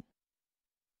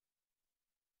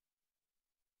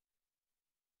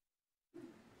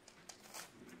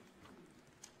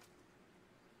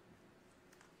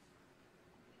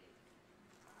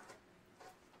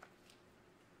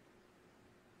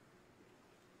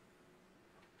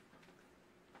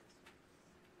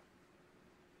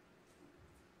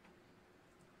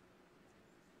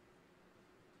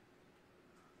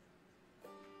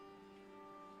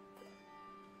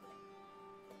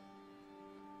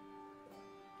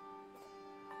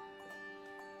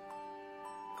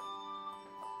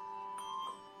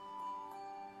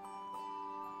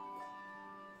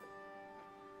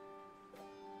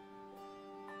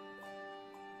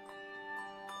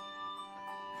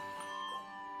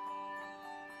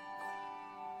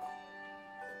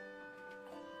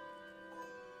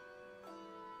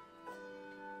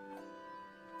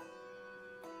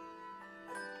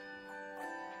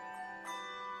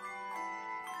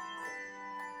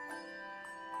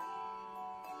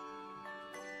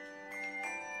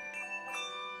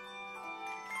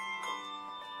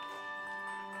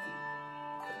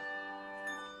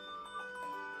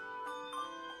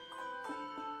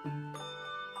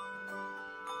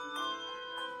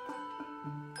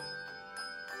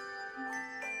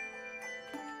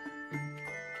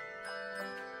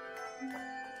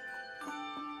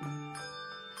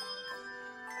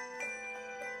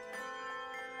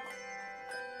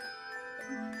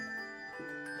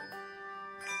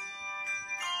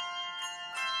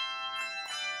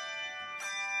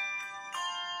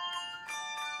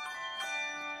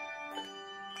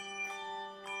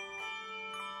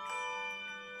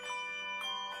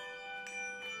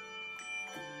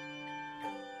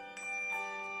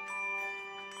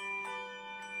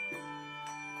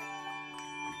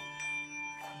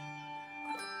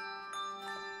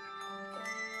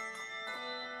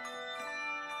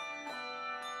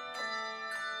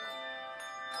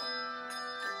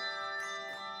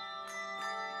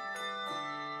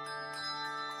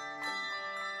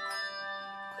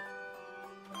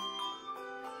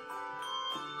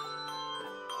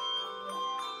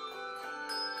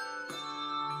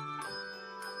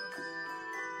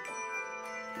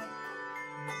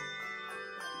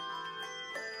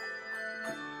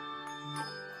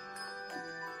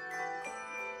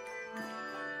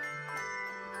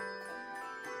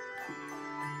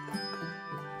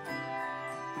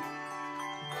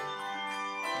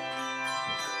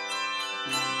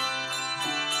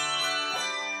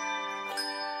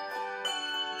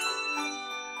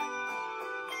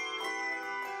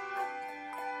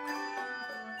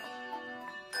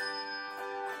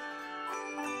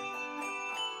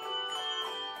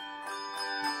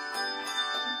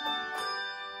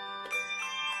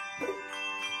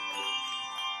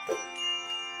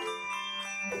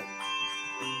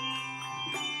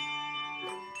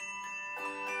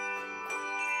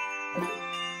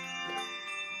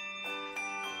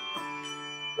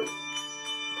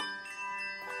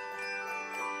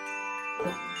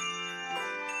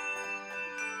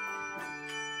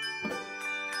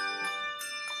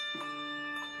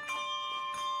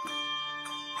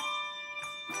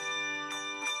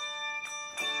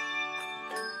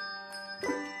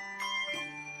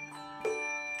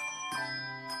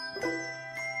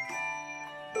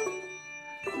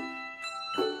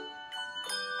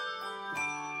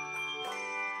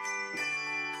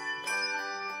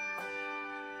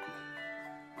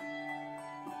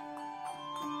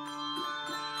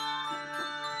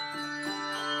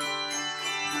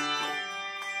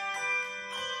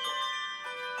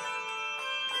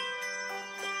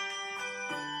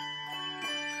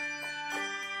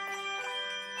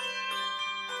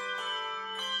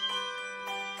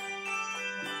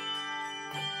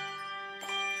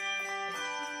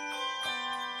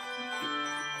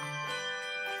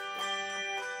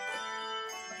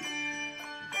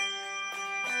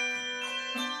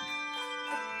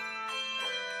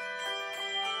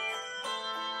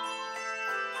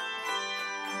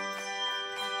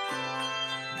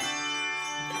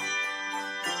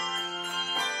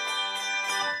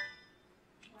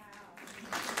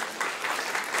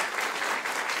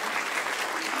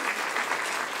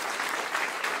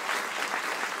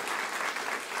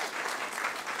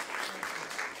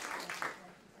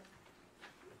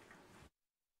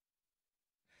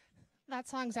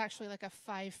 song's actually like a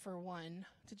 5-for-1.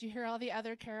 Did you hear all the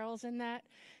other carols in that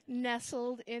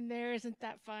nestled in there? Isn't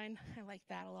that fun? I like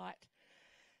that a lot.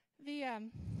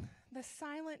 The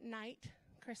Silent Night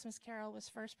Christmas Carol was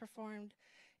first performed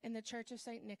in the Church of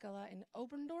St. Nicola in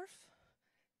Oberndorf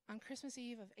on Christmas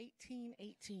Eve of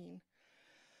 1818.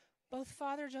 Both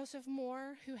Father Joseph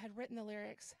Moore, who had written the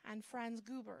lyrics, and Franz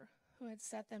Gruber, who had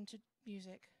set them to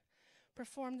music,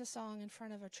 performed the song in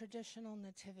front of a traditional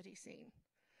nativity scene.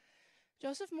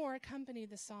 Joseph Moore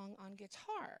accompanied the song on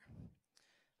guitar.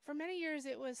 For many years,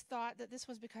 it was thought that this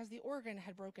was because the organ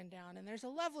had broken down, and there's a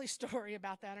lovely story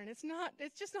about that, and it's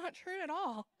just not true at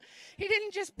all. He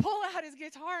didn't just pull out his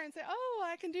guitar and say, oh,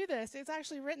 I can do this. It's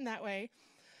actually written that way.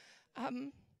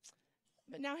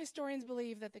 But now historians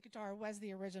believe that the guitar was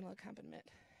the original accompaniment,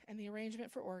 and the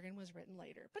arrangement for organ was written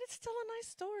later. But it's still a nice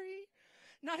story.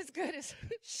 Not as good as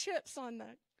ships on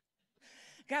the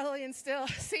Galilean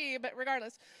Sea, but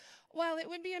regardless. While it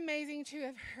would be amazing to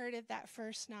have heard it that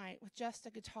first night with just a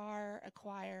guitar, a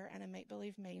choir, and a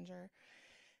make-believe manger,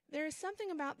 there is something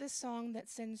about this song that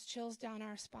sends chills down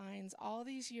our spines all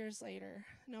these years later,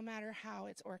 no matter how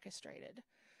it's orchestrated.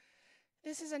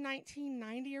 This is a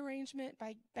 1990 arrangement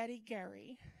by Betty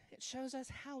Gary. It shows us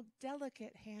how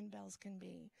delicate handbells can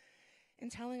be in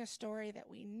telling a story that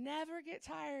we never get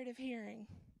tired of hearing.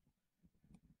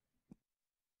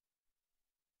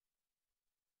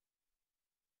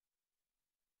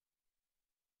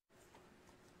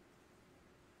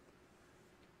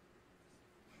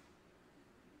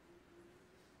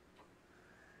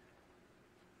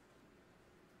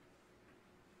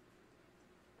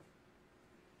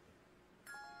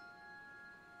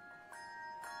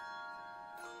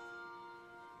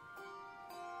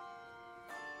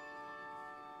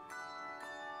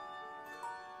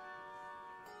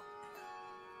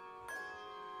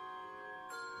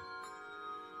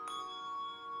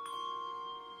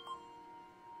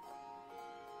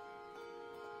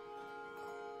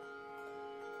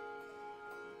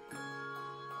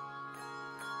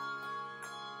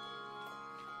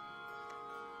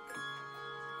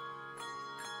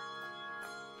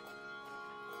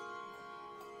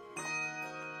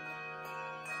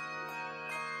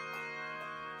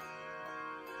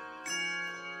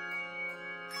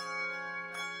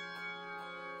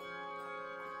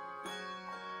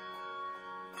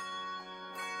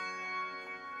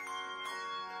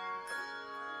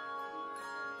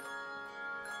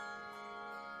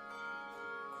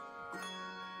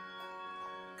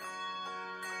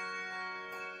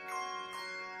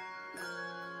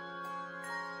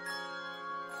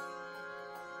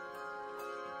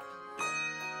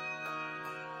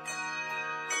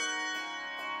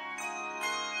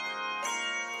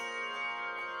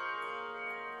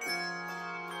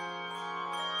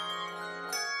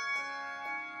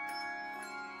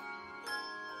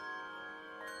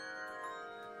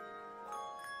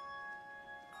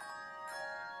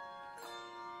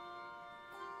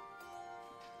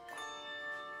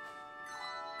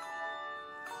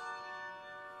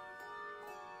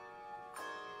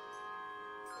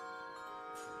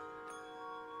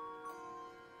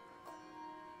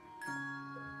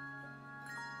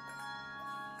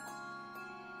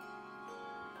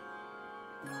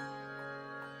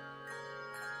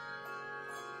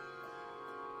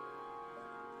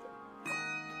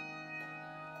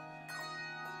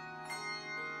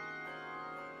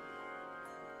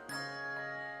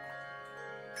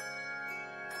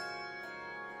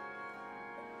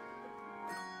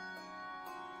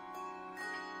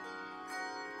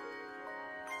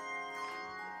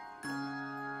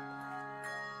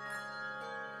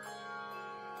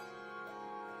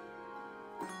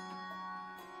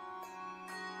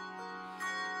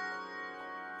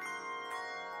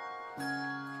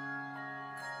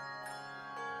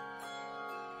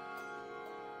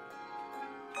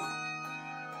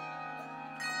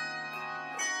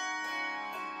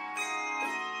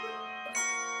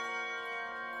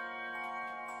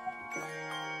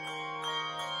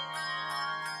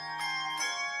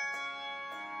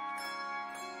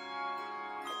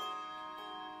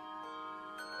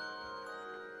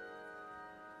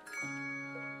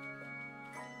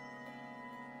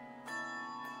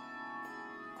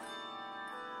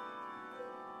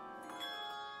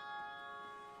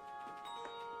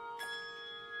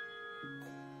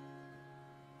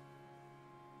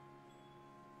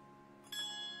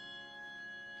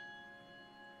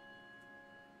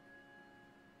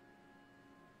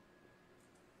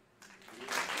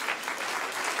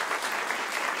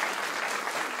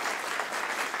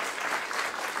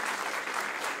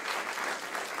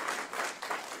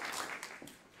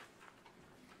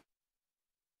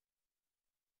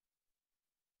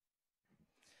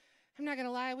 not going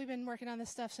to lie. We've been working on this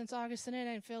stuff since August, and it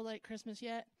ain't feel like Christmas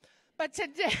yet. But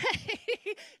today,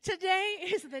 today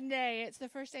is the day. It's the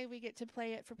first day we get to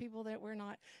play it for people that we're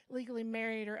not legally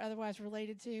married or otherwise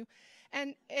related to.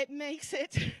 And it makes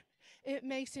it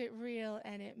real,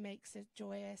 and it makes it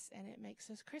joyous, and it makes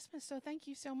us Christmas. So thank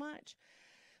you so much.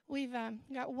 We've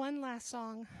got one last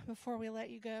song before we let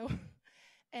you go.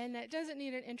 And it doesn't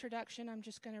need an introduction. I'm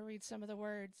just going to read some of the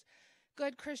words.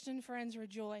 Good Christian friends,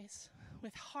 rejoice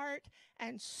with heart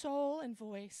and soul and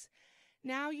voice.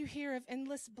 Now you hear of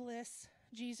endless bliss.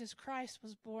 Jesus Christ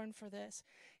was born for this.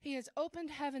 He has opened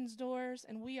heaven's doors,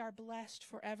 and we are blessed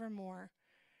forevermore.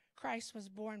 Christ was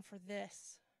born for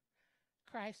this.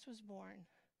 Christ was born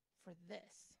for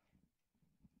this.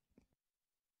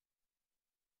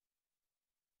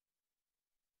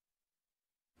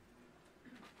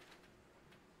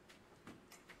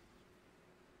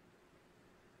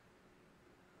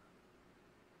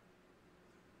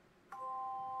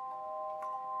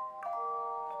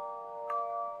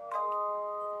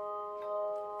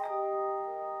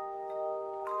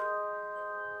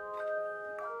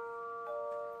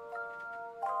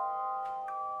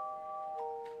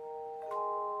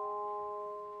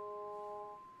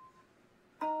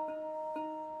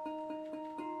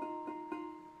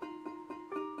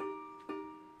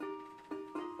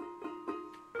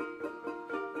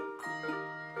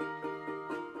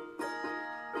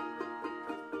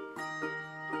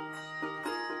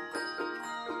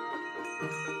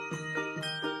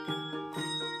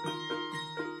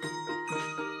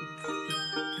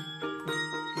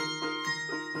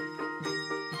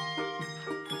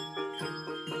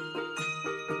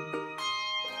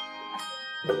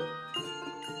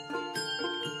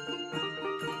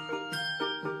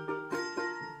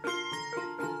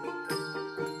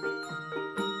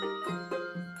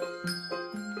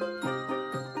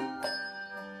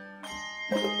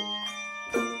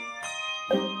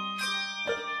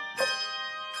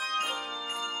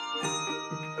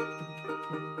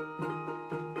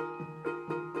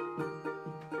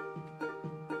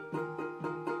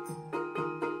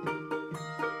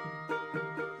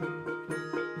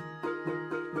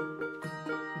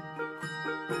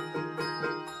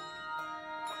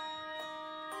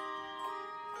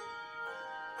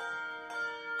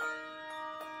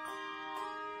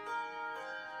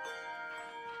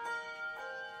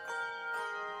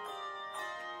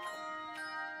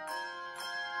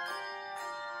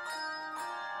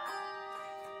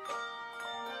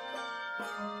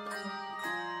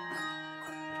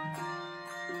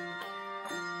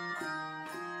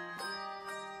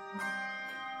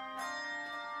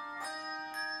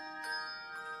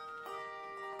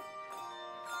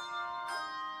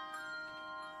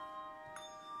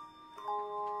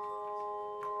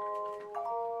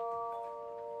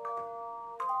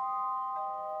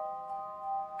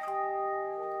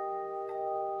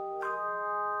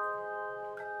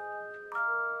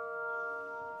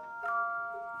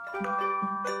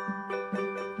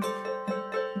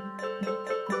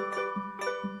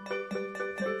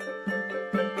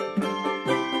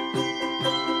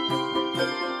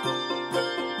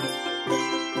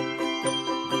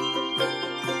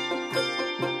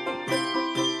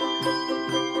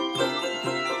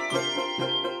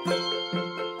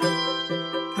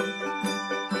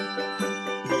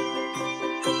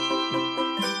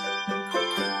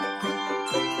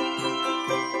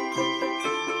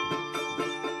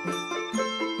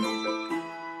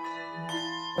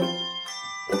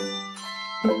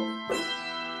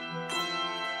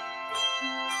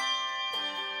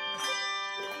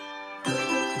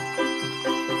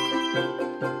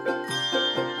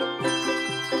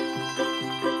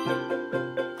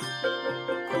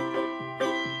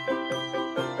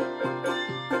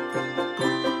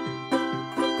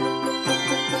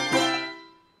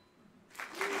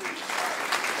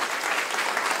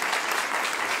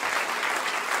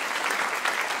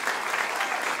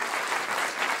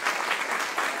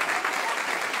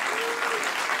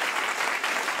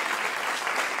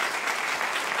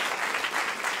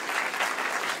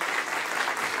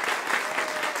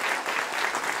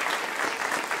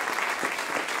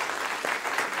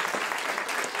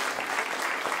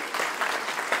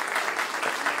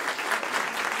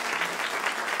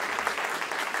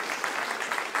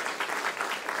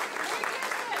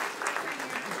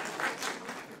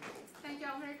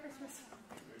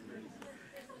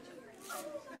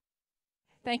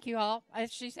 Thank you all.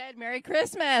 As she said, Merry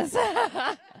Christmas.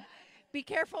 Be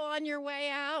careful on your way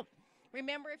out.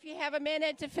 Remember, if you have a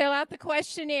minute, to fill out the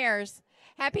questionnaires.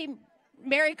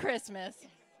 Merry Christmas.